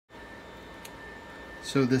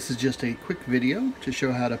So this is just a quick video to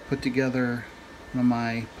show how to put together one of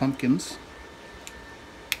my pumpkins.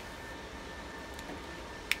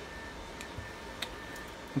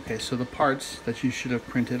 Okay, so the parts that you should have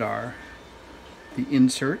printed are the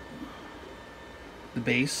insert, the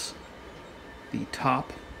base, the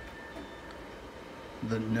top,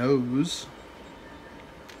 the nose,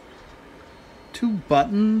 two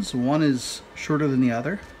buttons. One is shorter than the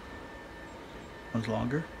other, one's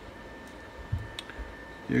longer.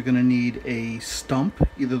 You're going to need a stump,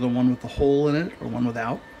 either the one with the hole in it or one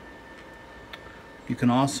without. You can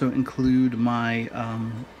also include my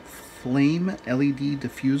flame LED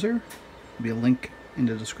diffuser. There'll be a link in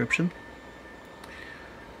the description.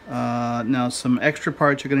 Now some extra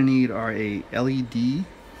parts you're going to need are a LED.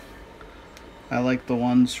 I like the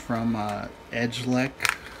ones from Edgelec.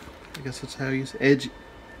 I guess that's how you say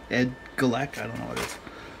Edgelec. I don't know what it is.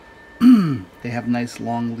 They have nice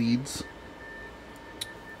long leads.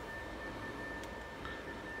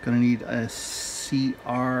 Gonna need a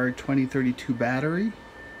CR2032 battery.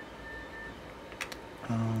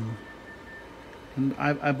 And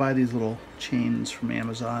I buy these little chains from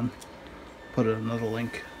Amazon. Put another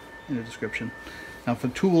link in the description. Now for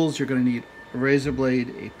tools, you're gonna need a razor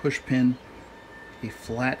blade, a push pin, a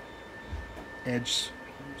flat edge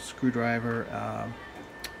screwdriver,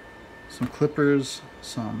 some clippers,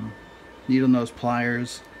 some needle nose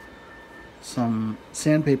pliers, some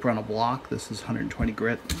sandpaper on a block. This is 120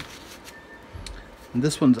 grit. And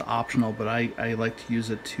this one's optional, but I like to use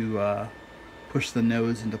it to push the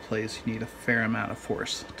nose into place. You need a fair amount of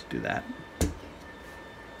force to do that.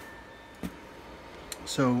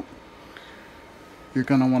 So you're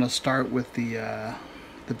going to want to start with the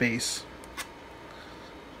base.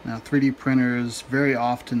 Now 3D printers, very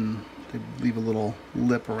often they leave a little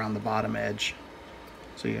lip around the bottom edge.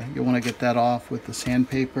 So yeah, you'll want to get that off with the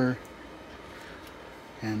sandpaper.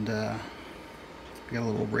 And got a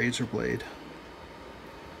little razor blade.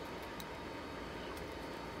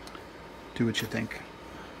 Do what you think.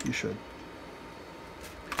 You should.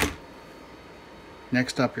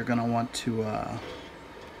 Next up, you're going to want to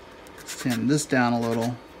sand this down a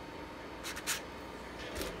little,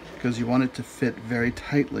 because you want it to fit very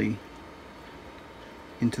tightly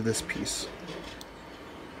into this piece,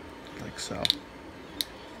 like so.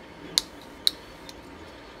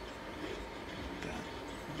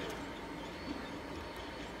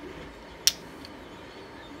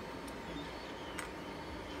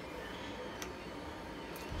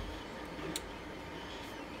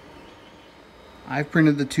 I've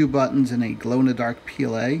printed the two buttons in a glow-in-the-dark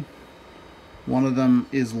PLA. One of them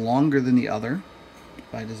is longer than the other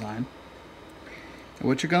by design. And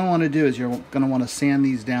what you're going to want to do is you're going to want to sand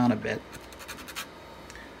these down a bit,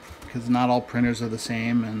 because not all printers are the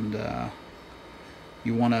same, and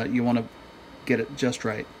you want to get it just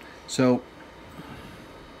right. So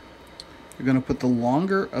you're going to put the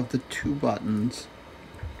longer of the two buttons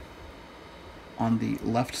on the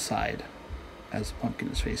left side as the pumpkin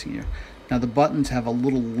is facing you. Now the buttons have a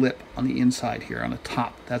little lip on the inside here on the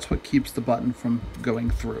top. That's what keeps the button from going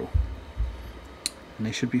through. And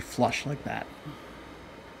they should be flush like that.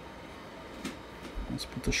 Let's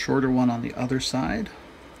put the shorter one on the other side.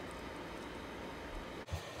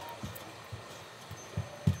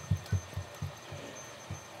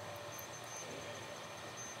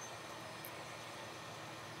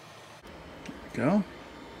 There we go.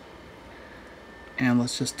 And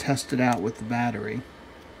let's just test it out with the battery.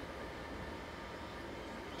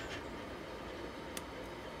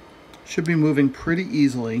 Should be moving pretty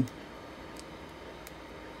easily.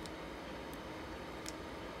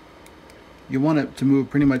 You want it to move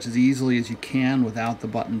pretty much as easily as you can without the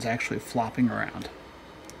buttons actually flopping around.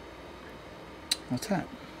 What's that?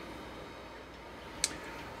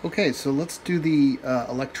 Okay, so let's do the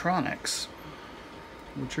electronics.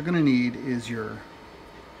 What you're going to need is your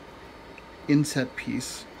inset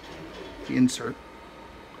piece, the insert.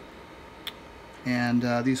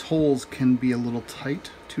 And these holes can be a little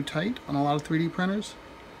tight, too tight on a lot of 3D printers.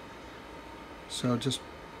 So just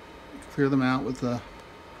clear them out with a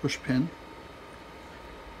push pin.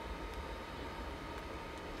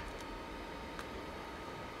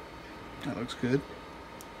 That looks good.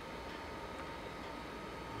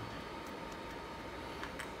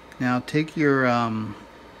 Now take your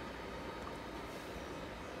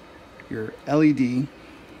LED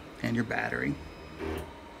and your battery.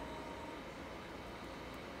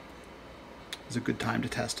 It's a good time to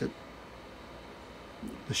test it.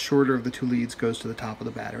 The shorter of the two leads goes to the top of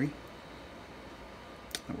the battery.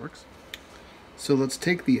 That works. So let's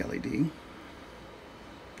take the LED,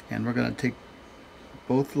 and we're going to take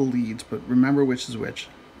both the leads, but remember which is which.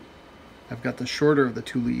 I've got the shorter of the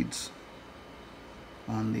two leads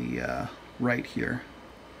on the right here.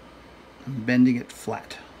 I'm bending it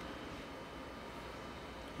flat.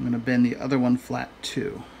 I'm going to bend the other one flat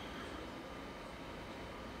too.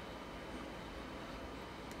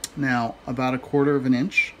 Now, about 1/4 of an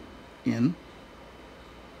inch in,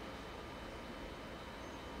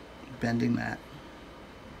 bending that.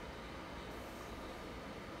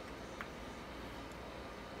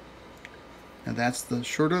 Now that's the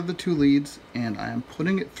shorter of the two leads, and I am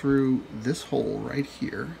putting it through this hole right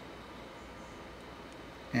here.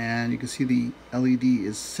 And you can see the LED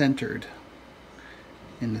is centered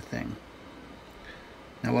in the thing.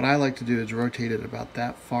 Now what I like to do is rotate it about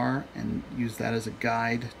that far and use that as a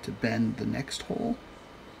guide to bend the next hole.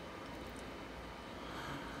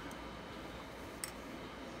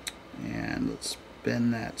 And let's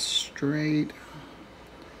bend that straight.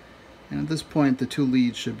 And at this point, the two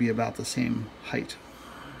leads should be about the same height.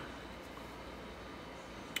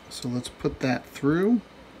 So let's put that through.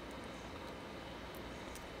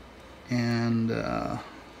 And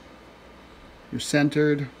you're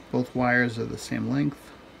centered. Both wires are the same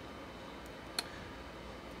length.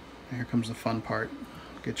 Here comes the fun part.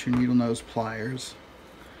 Get your needle nose pliers.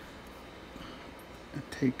 And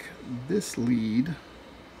take this lead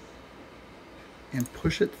and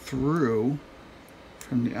push it through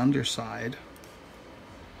from the underside.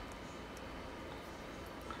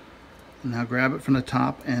 And now grab it from the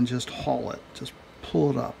top and just haul it. Just pull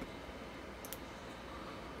it up.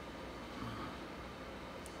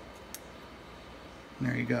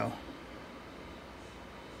 There you go.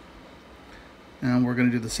 And we're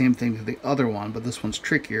going to do the same thing to the other one, but this one's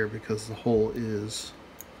trickier because the hole is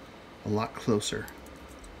a lot closer.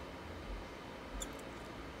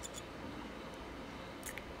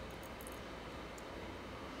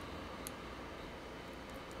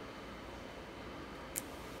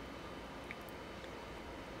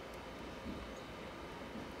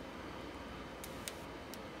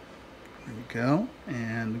 There we go,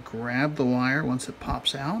 and grab the wire once it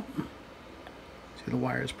pops out. See, the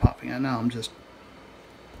wire is popping out now. I'm just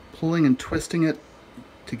pulling and twisting it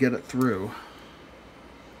to get it through.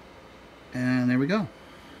 And there we go.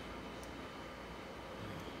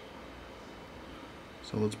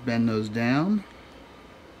 So let's bend those down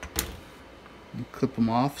and clip them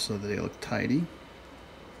off so that they look tidy.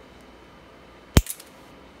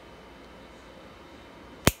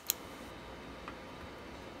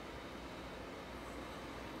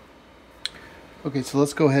 Okay, so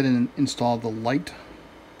let's go ahead and install the light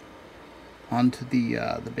onto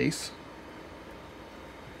the base.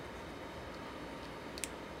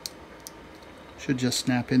 Should just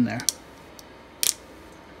snap in there.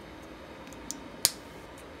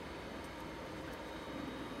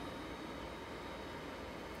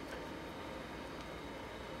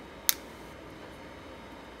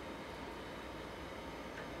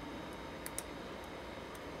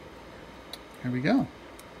 There we go.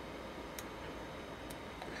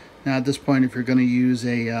 Now at this point, if you're going to use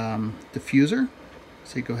a diffuser,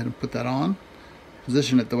 so go ahead and put that on.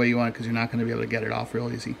 Position it the way you want it because you're not going to be able to get it off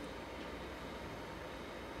real easy.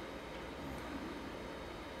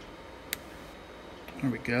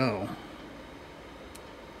 There we go.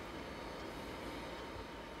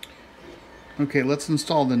 Okay, let's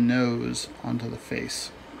install the nose onto the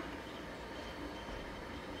face.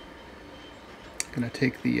 I'm going to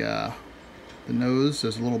take the nose.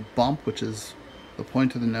 There's a little bump, which is the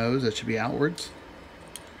point of the nose. That should be outwards.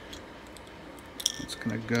 It's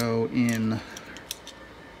going to go in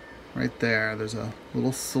right there. There's a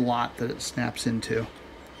little slot that it snaps into.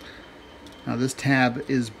 Now this tab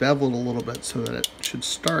is beveled a little bit so that it should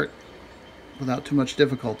start without too much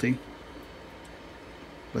difficulty,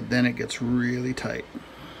 but then it gets really tight.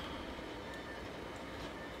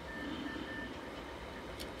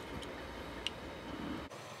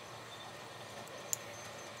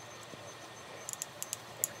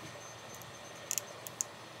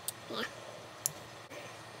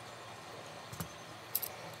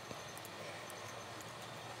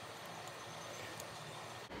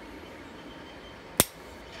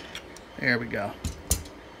 There we go.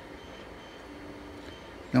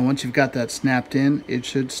 Now once you've got that snapped in, it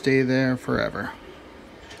should stay there forever.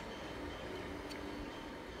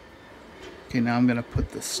 Okay, now I'm going to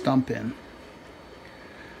put the stump in.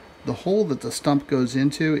 The hole that the stump goes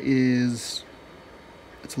into it's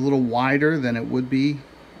a little wider than it would be.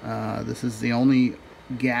 This is the only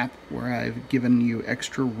gap where I've given you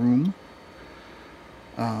extra room.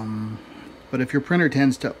 But if your printer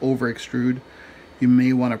tends to over extrude, you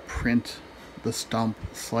may want to print the stump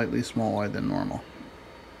slightly smaller than normal.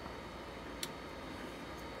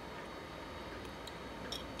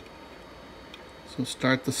 So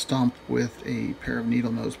start the stump with a pair of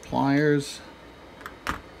needle nose pliers,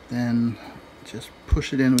 then just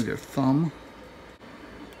push it in with your thumb.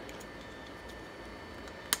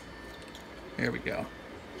 There we go.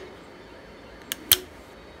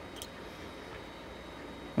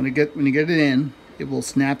 When you get it in, it will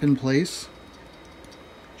snap in place.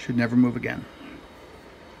 Should never move again.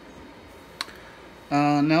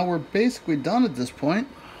 Now we're basically done at this point.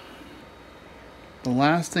 The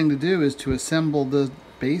last thing to do is to assemble the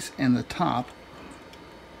base and the top.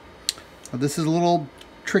 Now, this is a little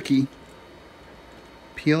tricky.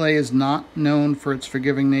 PLA is not known for its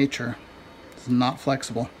forgiving nature. It's not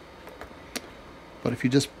flexible. But if you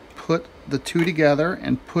just put the two together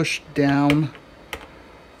and push down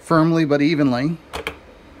firmly but evenly, it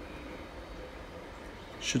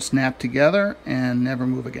should snap together and never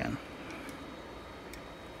move again.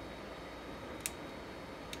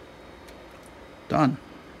 Done.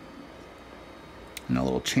 And a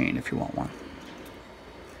little chain if you want one.